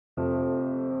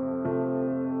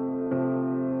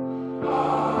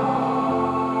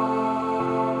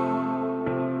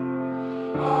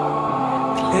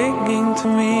to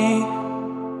me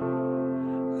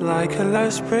like a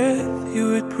last breath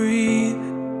you would breathe.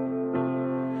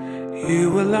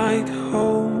 You were like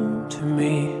home to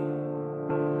me.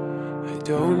 I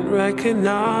don't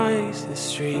recognize the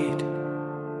street.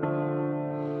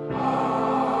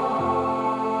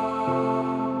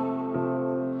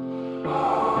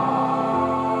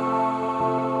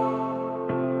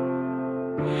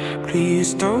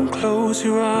 Please don't close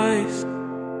your eyes.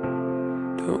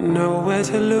 Don't know where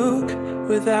to look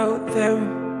without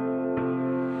them.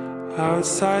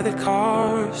 Outside the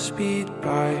cars speed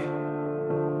by.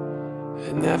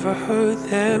 I never heard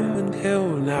them until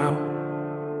now.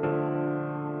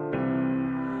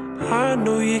 I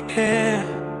know you care.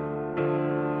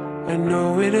 I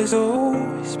know it has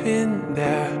always been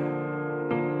there.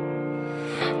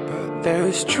 But there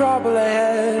is trouble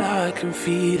ahead, I can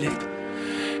feel it.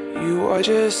 You are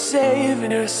just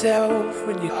saving yourself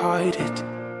when you hide it.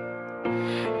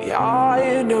 Yeah,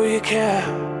 I know you care.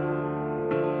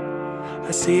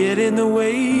 I see it in the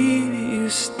way that you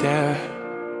stare.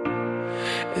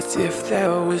 As if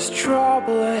there was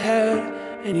trouble ahead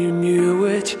and you knew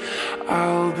it.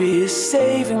 I'll be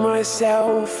saving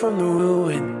myself from the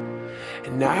ruin,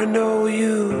 and I know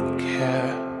you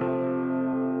care.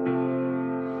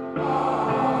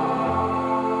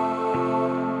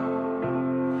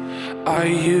 I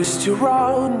used to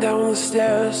run down the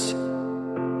stairs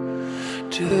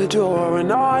to the door,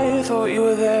 and I thought you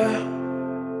were there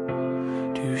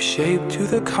to shape to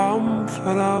the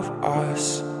comfort of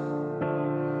us,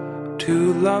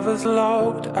 two lovers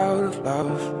locked out of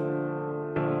love.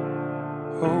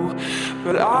 Oh,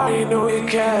 but I know you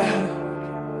care.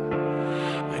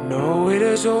 I know it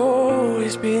has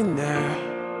always been there.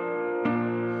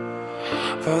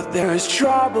 But there is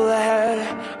trouble ahead,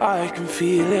 I can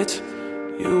feel it.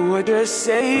 You were just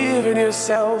saving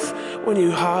yourself when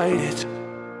you hide it.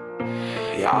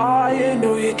 Yeah, I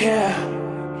know you care.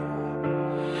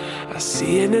 I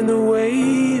see it in the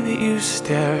way that you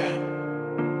stare.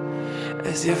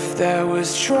 As if there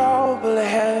was trouble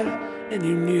ahead and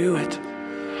you knew it.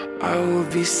 I will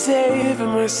be saving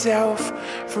myself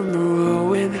from the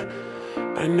ruin.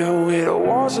 I know it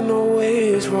wasn't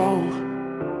always wrong.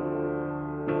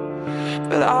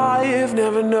 But I have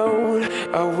never known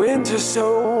a winter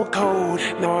so cold.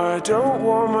 No, I don't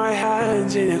want my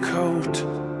hands in a coat,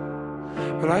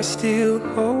 but I still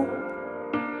hope.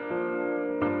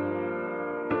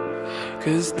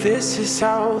 'Cause this is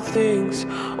how things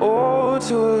ought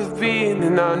to have been.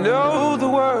 And I know the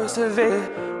worst of it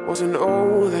wasn't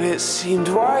all that it seemed.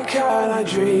 Why can't I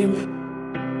dream?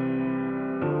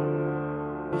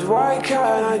 Why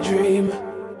can't I dream?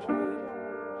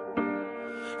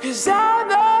 'Cause I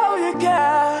know you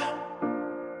care,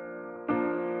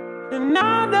 and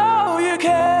I know you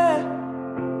care.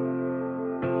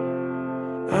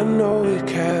 I know you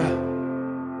care.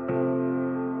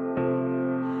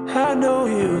 I know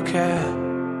you care.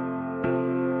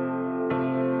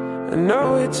 I know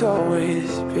it's always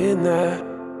been there.